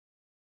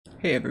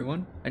Hey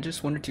everyone, I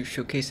just wanted to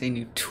showcase a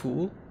new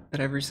tool that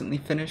I've recently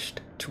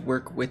finished to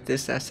work with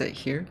this asset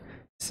here,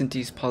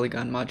 Synty's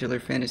Polygon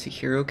Modular Fantasy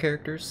Hero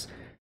Characters.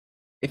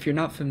 If you're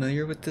not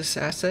familiar with this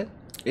asset,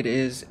 it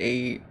is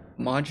a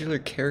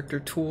modular character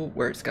tool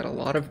where it's got a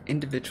lot of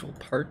individual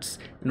parts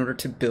in order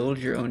to build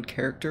your own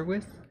character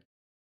with.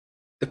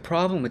 The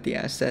problem with the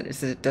asset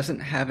is that it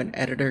doesn't have an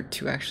editor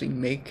to actually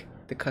make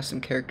the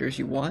custom characters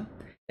you want.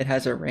 It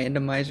has a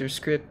randomizer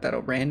script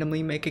that'll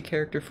randomly make a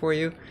character for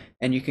you,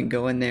 and you can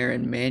go in there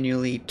and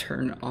manually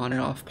turn on and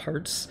off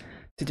parts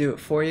to do it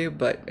for you,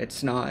 but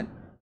it's not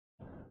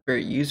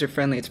very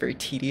user-friendly. It's very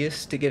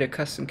tedious to get a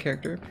custom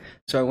character.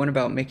 So I went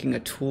about making a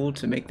tool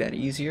to make that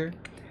easier.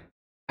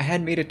 I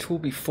had made a tool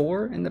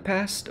before in the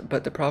past,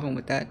 but the problem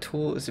with that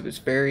tool is it was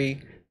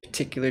very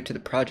particular to the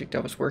project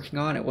I was working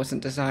on. It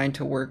wasn't designed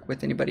to work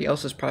with anybody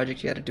else's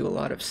project. You had to do a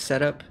lot of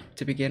setup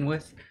to begin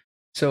with.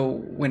 So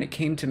when it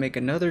came to make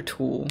another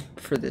tool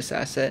for this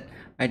asset,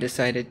 I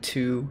decided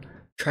to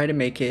try to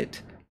make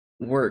it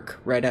work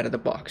right out of the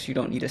box. You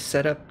don't need to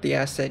set up the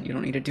asset. You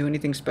don't need to do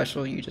anything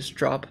special. You just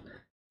drop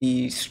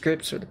the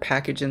scripts or the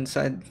package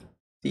inside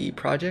the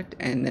project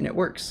and then it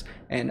works.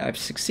 And I've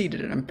succeeded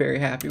and I'm very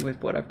happy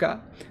with what I've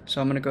got. So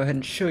I'm going to go ahead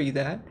and show you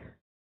that.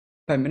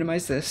 If I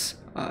minimize this,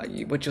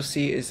 what you'll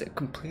see is a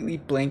completely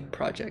blank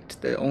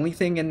project. The only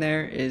thing in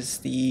there is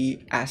the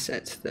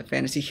assets, the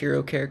fantasy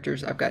hero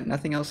characters. I've got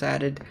nothing else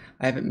added.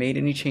 I haven't made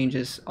any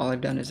changes. All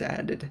I've done is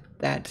added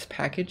that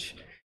package.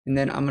 And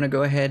then I'm going to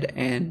go ahead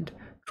and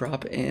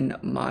drop in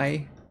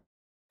my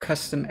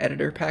custom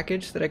editor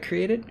package that I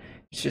created.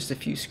 It's just a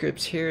few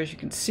scripts here, as you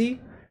can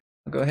see.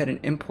 I'll go ahead and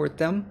import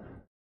them.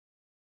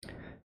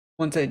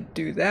 Once I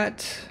do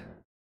that,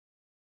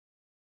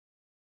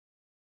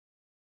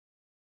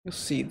 you'll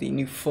see the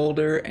new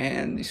folder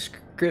and the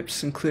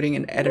scripts, including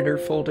an editor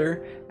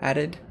folder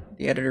added.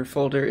 The editor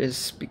folder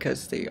is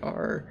because they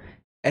are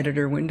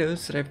editor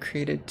windows that I've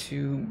created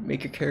to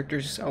make your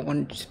characters. I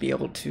wanted to be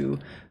able to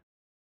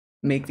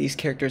make these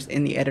characters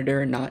in the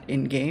editor, not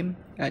in game,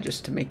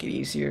 just to make it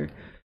easier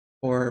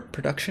for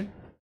production.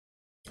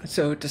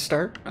 So to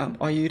start,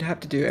 all you'd have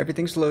to do,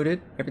 everything's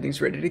loaded,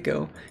 everything's ready to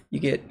go. You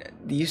get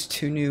these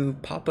two new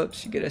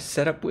pop-ups. You get a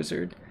setup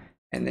wizard,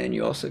 and then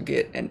you also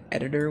get an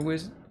editor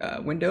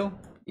window.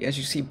 As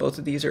you see, both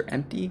of these are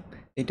empty.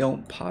 They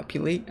don't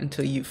populate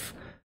until you've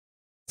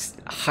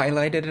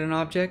highlighted an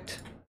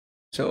object.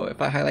 So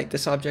if I highlight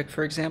this object,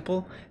 for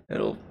example,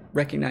 it'll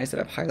recognize that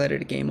I've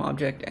highlighted a game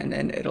object, and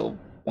then it'll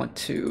want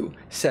to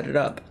set it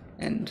up.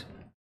 And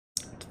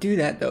to do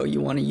that, though, you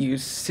want to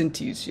use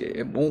Synty's.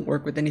 It won't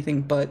work with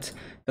anything but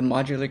the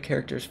modular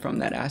characters from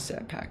that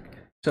asset pack.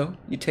 So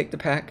you take the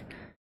pack,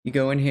 you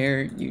go in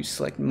here, you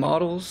select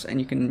models, and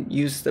you can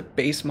use the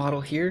base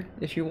model here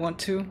if you want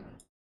to.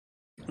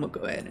 We'll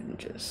go ahead and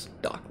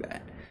just dock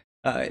that.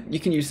 You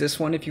can use this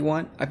one if you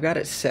want. I've got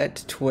it set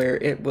to where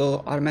it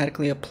will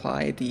automatically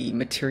apply the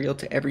material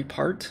to every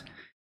part.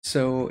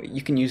 So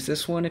you can use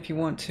this one if you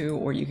want to,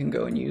 or you can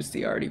go and use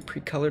the already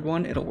pre-colored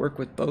one. It'll work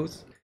with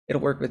both.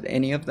 It'll work with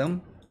any of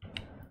them.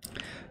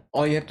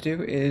 All you have to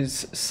do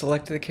is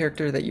select the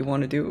character that you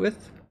want to do it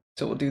with.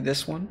 So we'll do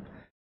this one.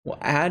 We'll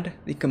add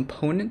the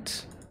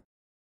component.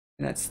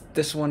 And that's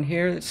this one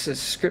here. It's a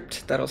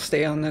script that'll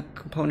stay on the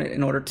component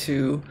in order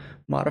to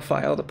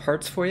modify all the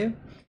parts for you.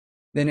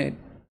 Then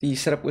the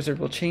setup wizard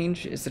will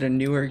change. Is it a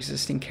new or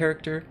existing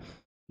character?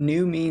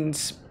 New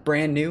means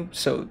brand new.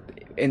 So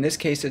in this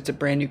case, it's a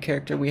brand new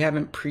character. We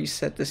haven't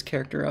preset this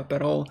character up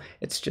at all.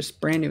 It's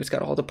just brand new. It's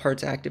got all the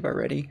parts active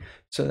already.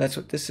 So that's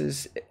what this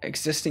is.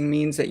 Existing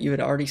means that you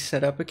had already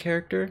set up a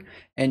character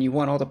and you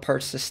want all the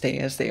parts to stay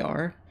as they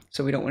are.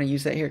 So we don't want to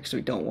use that here because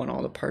we don't want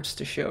all the parts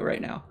to show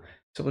right now.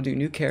 So we'll do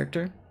new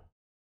character.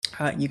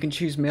 You can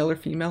choose male or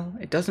female.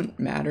 It doesn't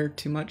matter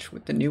too much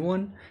with the new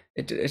one.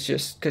 It's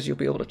just because you'll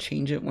be able to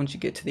change it once you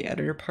get to the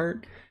editor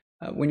part.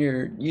 When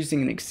you're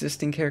using an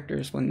existing character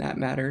is when that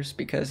matters,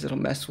 because it'll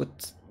mess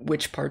with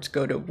which parts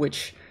go to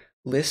which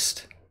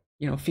list.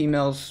 You know,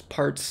 females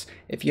parts,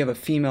 if you have a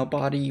female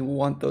body, you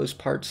want those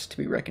parts to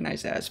be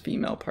recognized as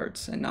female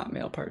parts and not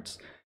male parts.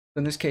 So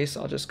in this case,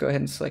 I'll just go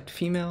ahead and select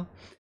female.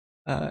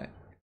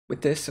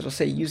 With this, it'll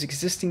say use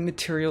existing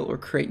material or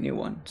create new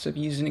one. So if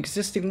you use an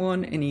existing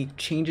one, any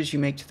changes you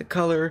make to the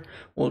color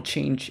will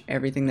change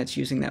everything that's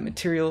using that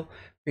material.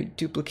 Create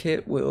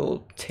duplicate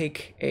will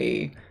take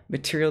a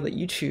material that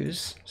you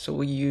choose. So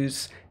we'll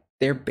use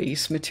their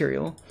base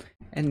material,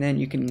 and then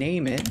you can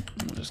name it.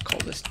 We'll just call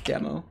this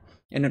demo,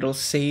 and it'll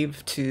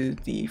save to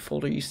the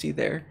folder you see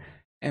there.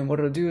 And what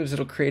it'll do is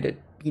it'll create a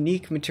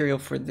unique material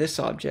for this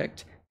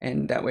object,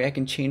 and that way I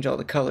can change all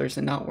the colors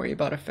and not worry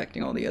about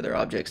affecting all the other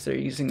objects that are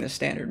using the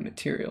standard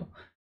material.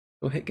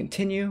 We'll hit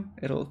continue.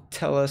 It'll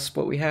tell us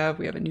what we have.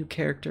 We have a new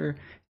character.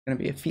 It's going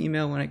to be a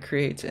female when it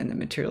creates, and the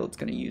material it's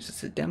going to use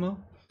is a demo.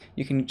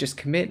 You can just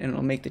commit and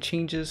it'll make the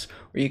changes,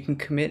 or you can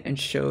commit and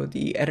show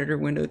the editor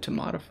window to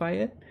modify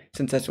it.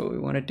 Since that's what we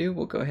want to do,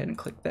 we'll go ahead and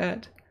click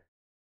that.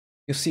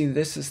 You'll see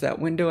this is that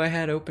window I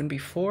had open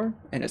before,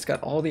 and it's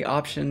got all the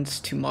options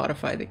to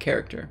modify the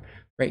character.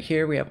 Right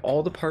here we have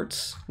all the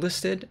parts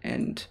listed,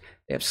 and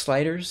they have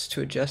sliders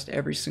to adjust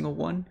every single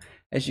one.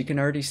 As you can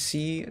already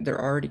see,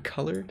 they're already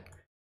colored.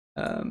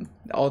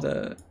 All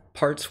the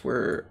parts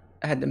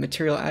had the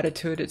material added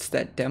to it. It's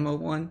that demo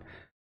one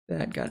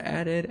that got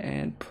added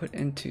and put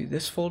into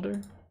this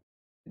folder,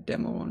 the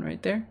demo one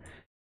right there.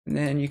 And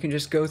then you can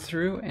just go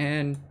through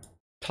and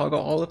toggle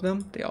all of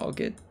them. They all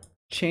get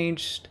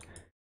changed.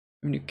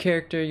 A new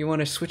character, you want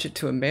to switch it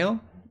to a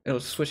male, it'll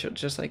switch it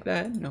just like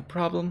that, no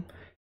problem.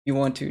 You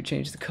want to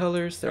change the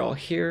colors, they're all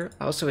here.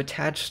 I also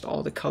attached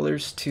all the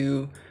colors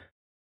to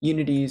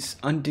Unity's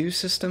undo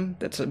system.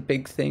 That's a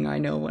big thing I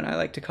know when I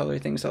like to color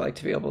things. I like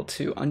to be able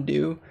to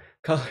undo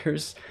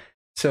colors.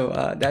 So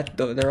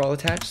they're all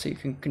attached, so you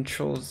can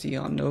control Z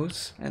on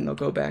those and they'll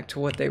go back to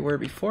what they were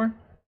before.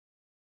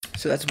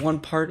 So that's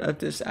one part of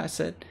this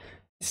asset,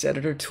 this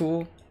editor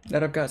tool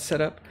that I've got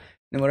set up.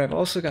 And what I've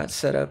also got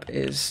set up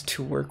is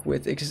to work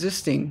with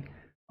existing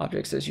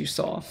objects, as you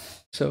saw.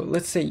 So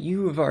let's say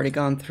you have already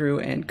gone through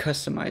and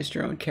customized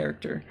your own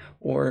character,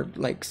 or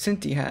like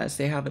Synty has,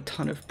 they have a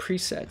ton of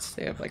presets.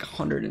 They have like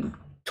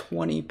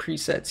 120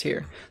 presets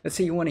here. Let's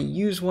say you want to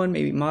use one,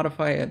 maybe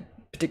modify a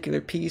particular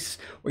piece,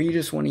 or you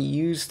just want to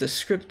use the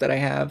script that I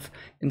have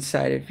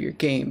inside of your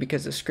game,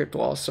 because the script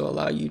will also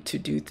allow you to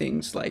do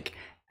things like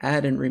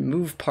add and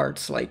remove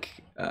parts, like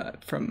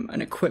from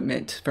an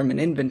equipment, from an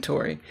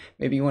inventory.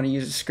 Maybe you want to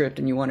use a script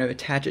and you want to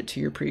attach it to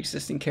your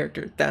pre-existing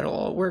character. That'll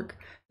all work.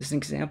 This is an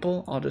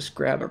example. I'll just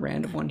grab a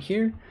random one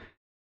here,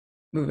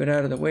 move it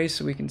out of the way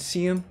so we can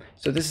see them.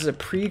 So this is a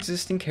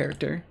pre-existing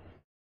character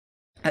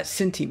that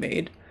Synty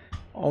made.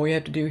 All we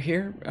have to do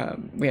here,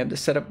 we have the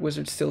setup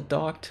wizard still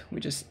docked.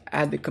 We just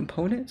add the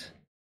component.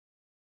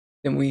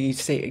 Then we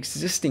say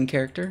existing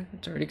character.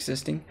 It's already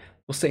existing.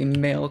 We'll say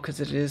male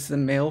because it is the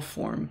male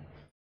form.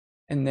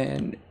 And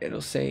then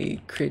it'll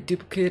say create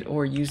duplicate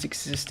or use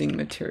existing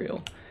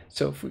material.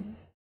 So if we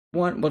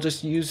want, we'll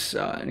just use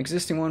an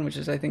existing one, which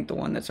is I think the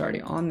one that's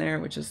already on there,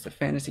 which is the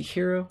fantasy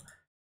hero.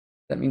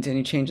 That means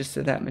any changes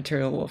to that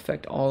material will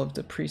affect all of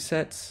the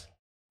presets.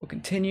 We'll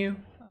continue,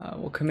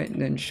 we'll commit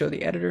and then show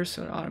the editor,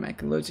 so it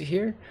automatically loads it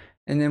here.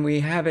 And then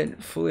we have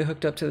it fully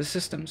hooked up to the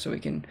system, so we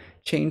can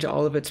change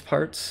all of its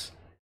parts.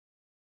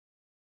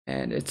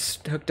 And it's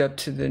hooked up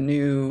to the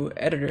new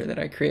editor that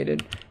I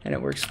created, and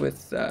it works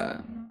with, I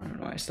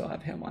don't know, I still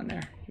have him on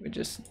there. He would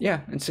just,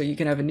 yeah, and so you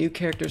can have a new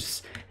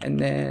characters and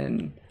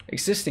then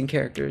existing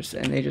characters,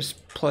 and they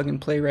just plug and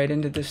play right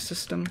into this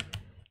system.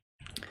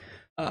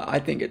 I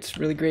think it's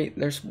really great.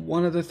 There's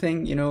one other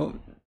thing, you know,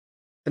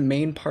 the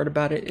main part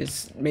about it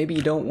is maybe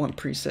you don't want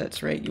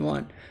presets, right? You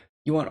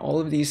want all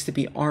of these to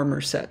be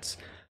armor sets.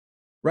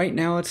 Right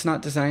now, it's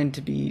not designed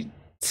to be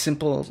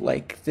simple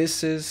like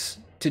this is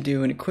to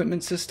do an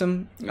equipment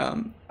system.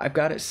 I've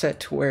got it set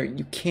to where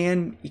you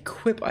can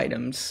equip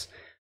items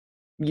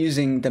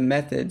using the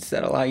methods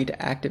that allow you to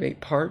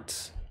activate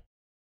parts.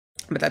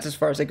 But that's as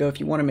far as I go. If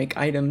you want to make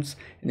items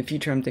in the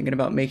future, I'm thinking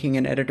about making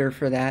an editor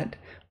for that,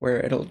 where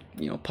it'll,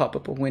 you know, pop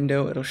up a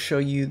window, it'll show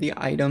you the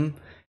item,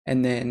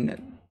 and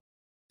then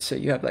so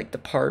you have like the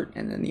part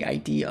and then the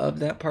ID of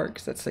that part,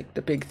 because that's like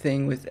the big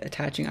thing with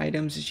attaching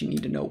items is you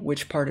need to know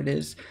which part it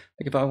is.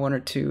 Like if I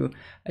wanted to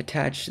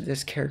attach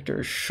this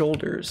character's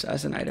shoulders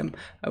as an item,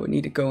 I would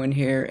need to go in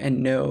here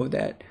and know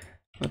that,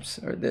 oops,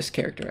 or this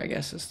character I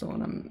guess is the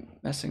one I'm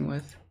messing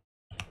with.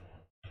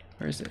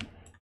 Where is it?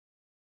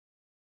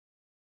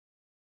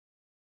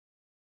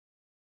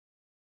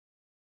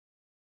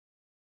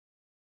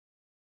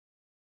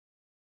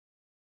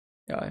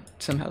 Yeah, I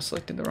somehow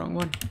selected the wrong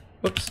one.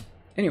 Whoops.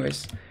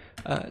 Anyways,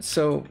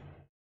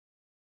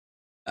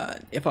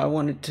 if I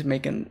wanted to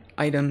make an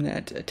item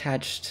that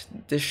attached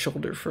this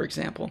shoulder, for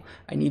example,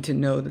 I need to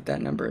know that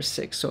that number is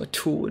 6. So a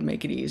tool would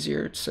make it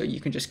easier. So you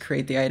can just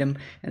create the item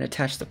and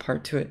attach the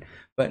part to it.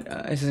 But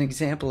as an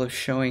example of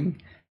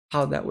showing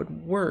how that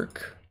would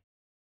work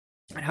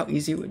and how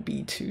easy it would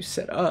be to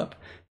set up,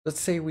 let's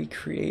say we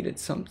created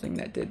something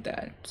that did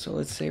that. So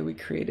let's say we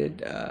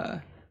created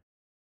an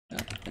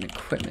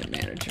equipment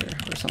manager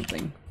or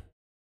something.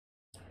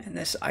 And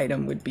this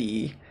item would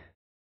be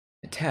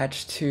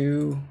attached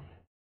to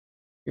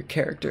your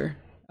character.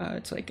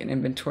 It's like an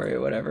inventory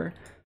or whatever.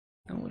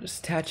 And we'll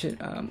just attach it.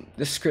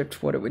 The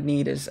script, what it would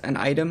need is an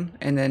item,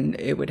 and then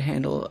it would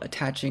handle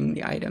attaching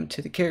the item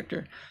to the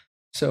character.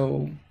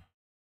 So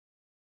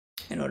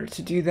in order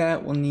to do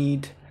that, we'll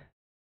need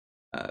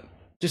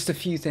just a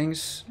few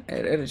things.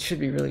 It should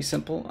be really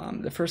simple.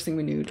 The first thing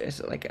we need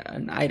is like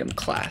an item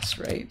class,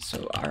 right?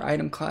 So our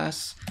item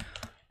class,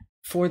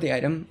 for the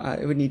item,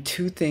 it would need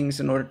 2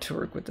 things in order to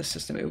work with the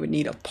system. It would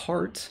need a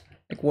part,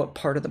 like what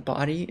part of the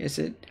body is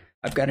it?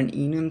 I've got an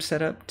enum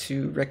set up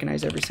to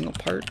recognize every single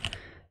part.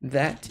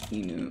 That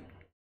enum,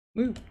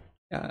 we'll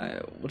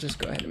just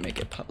go ahead and make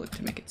it public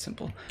to make it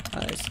simple.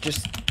 It's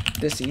just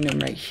this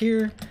enum right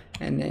here,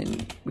 and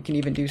then we can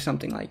even do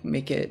something like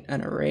make it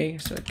an array,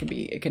 so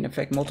it can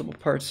affect multiple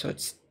parts. So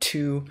it's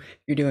 2. If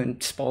you're doing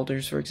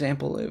spalders, for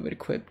example, it would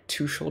equip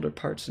 2 shoulder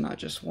parts, not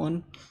just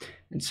 1.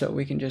 And so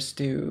we can just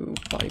do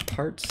body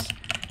parts,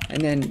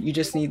 and then you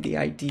just need the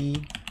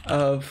ID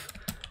of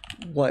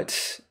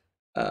what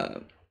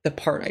the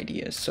part ID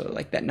is. So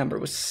like that number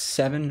was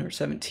 7 or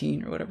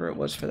 17 or whatever it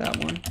was for that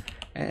one.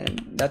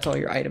 And that's all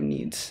your item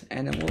needs.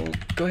 And then we'll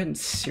go ahead and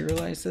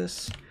serialize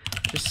this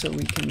just so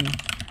we can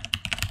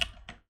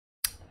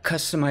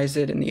customize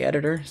it in the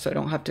editor. So I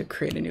don't have to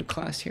create a new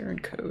class here in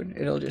code.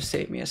 It'll just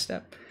save me a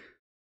step.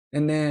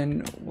 And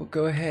then we'll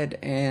go ahead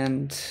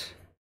and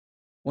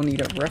we'll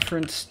need a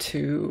reference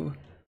to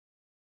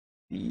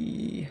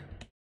the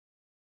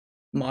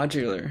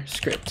modular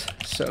script.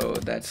 So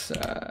that's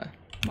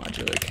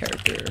modular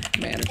character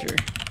manager.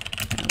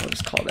 And we'll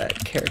just call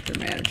that character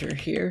manager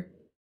here.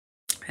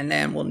 And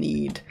then we'll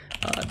need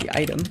the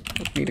item.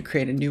 We'll need to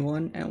create a new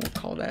one, and we'll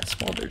call that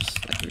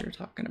Spalders, like we were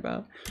talking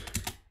about.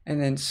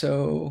 And then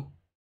so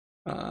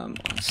on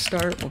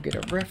start, we'll get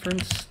a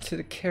reference to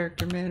the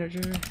character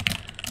manager,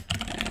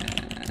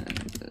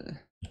 and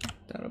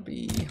that'll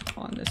be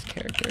on this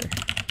character.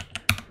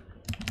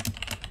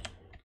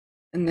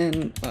 And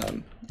then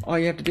all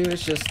you have to do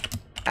is just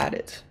add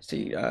it. So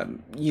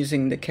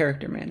using the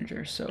character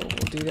manager. So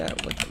we'll do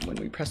that when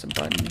we press a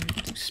button,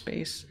 do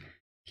space,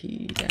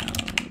 key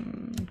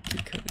down, key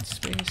code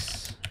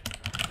space.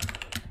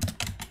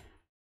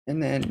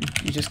 And then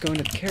you just go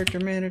into the character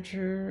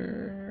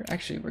manager.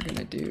 Actually, we're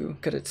gonna do,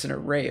 because it's an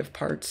array of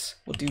parts,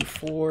 we'll do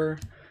for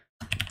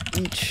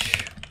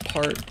each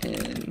part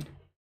in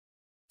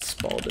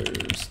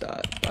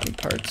Spalders.body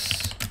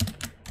parts.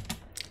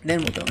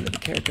 Then we'll go into the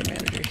character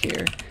manager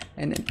here,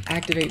 and then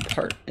activate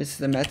part is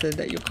the method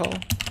that you call.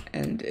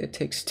 And it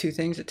takes two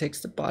things. It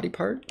takes the body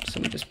part, so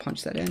we just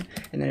punch that in,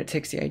 and then it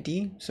takes the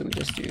ID, so we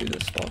just do the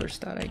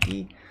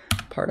Spalders.id,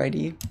 part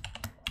ID.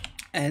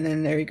 And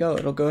then there you go.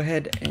 It'll go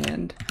ahead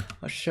and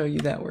I'll show you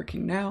that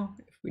working now.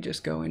 If we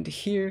just go into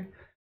here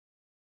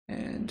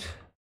and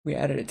we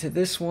added it to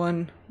this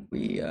one,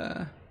 we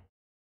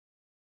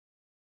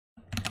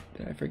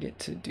did I forget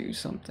to do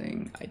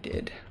something? I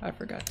did. I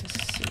forgot to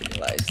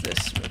serialize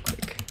this real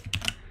quick,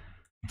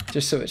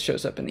 just so it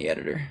shows up in the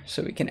editor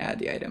so we can add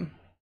the item.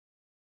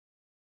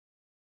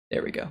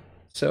 There we go.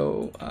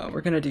 So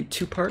we're gonna do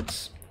two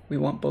parts. We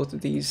want both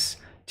of these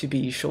to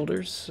be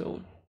shoulders,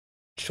 so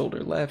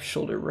shoulder left,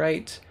 shoulder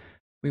right.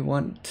 We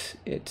want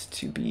it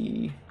to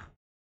be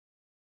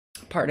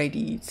part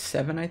ID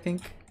 7, I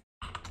think.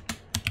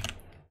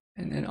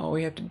 And then all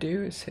we have to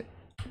do is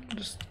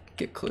just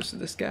get close to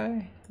this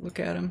guy, look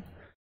at him,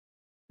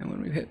 and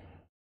when we hit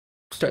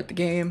start the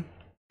game,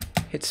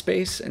 hit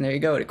space, and there you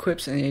go, it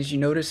equips. And as you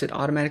notice, it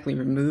automatically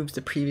removes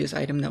the previous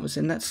item that was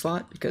in that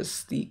slot,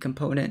 because the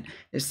component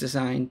is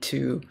designed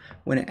to,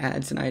 when it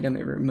adds an item,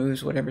 it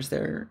removes whatever's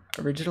there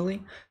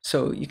originally.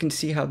 So you can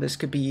see how this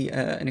could be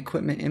an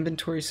equipment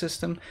inventory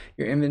system.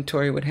 Your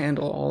inventory would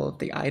handle all of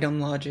the item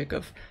logic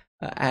of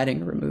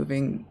adding or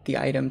removing the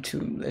item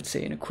to, let's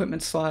say, an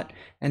equipment slot.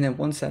 And then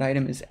once that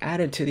item is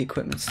added to the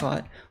equipment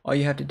slot, all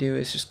you have to do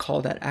is just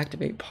call that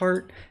activate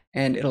part,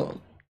 and it'll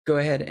go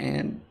ahead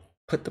and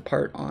put the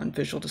part on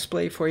visual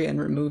display for you and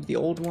remove the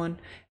old one.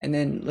 And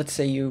then let's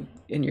say you,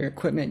 in your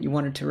equipment, you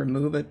wanted to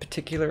remove a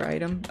particular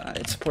item.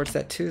 It supports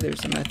that too.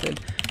 There's a method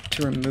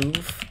to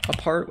remove a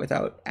part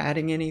without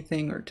adding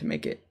anything, or to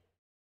make it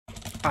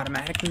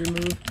automatically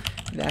remove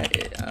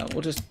that.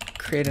 We'll just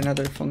create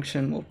another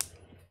function. We'll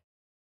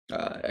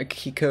a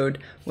key code.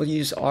 We'll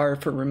use R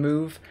for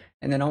remove,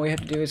 and then all we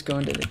have to do is go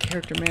into the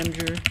character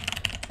manager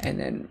and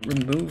then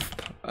remove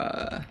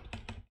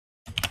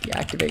the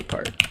activate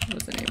part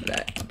was the name of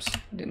that. Oops,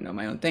 didn't know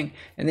my own thing.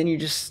 And then you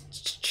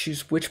just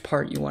choose which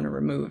part you want to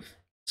remove.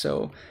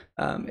 So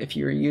if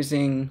you're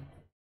using,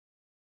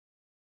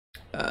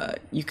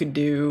 you could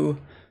do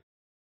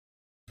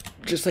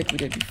just like we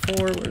did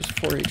before, whereas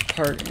for each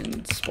part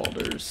in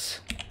Spalders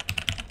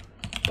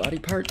body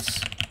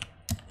parts,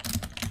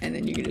 and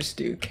then you can just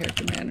do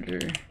character manager.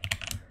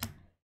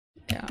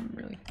 Yeah, I'm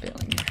really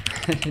failing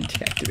here.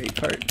 Deactivate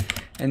part,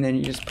 and then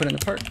you just put in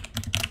the part,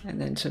 and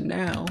then so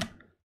now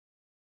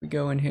we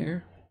go in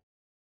here,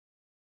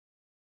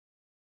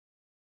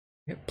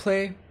 hit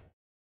play.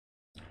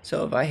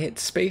 So if I hit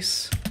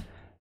space,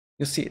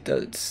 you'll see it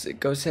does.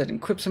 It goes ahead and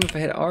equips them. If I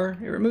hit R,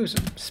 it removes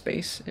them.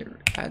 Space, it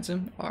adds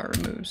them. R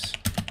removes.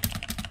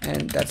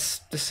 And that's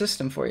the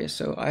system for you.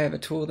 So I have a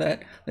tool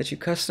that lets you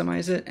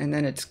customize it, and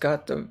then it's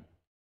got the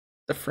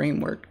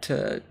framework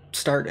to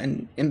start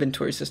an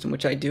inventory system,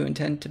 which I do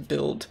intend to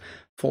build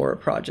for a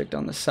project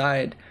on the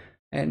side.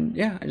 And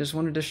yeah, I just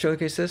wanted to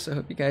showcase this. I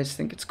hope you guys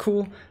think it's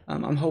cool.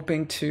 I'm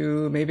hoping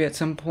to maybe at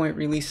some point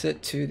release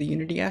it to the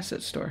Unity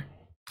Asset Store.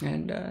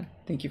 And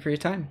thank you for your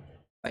time.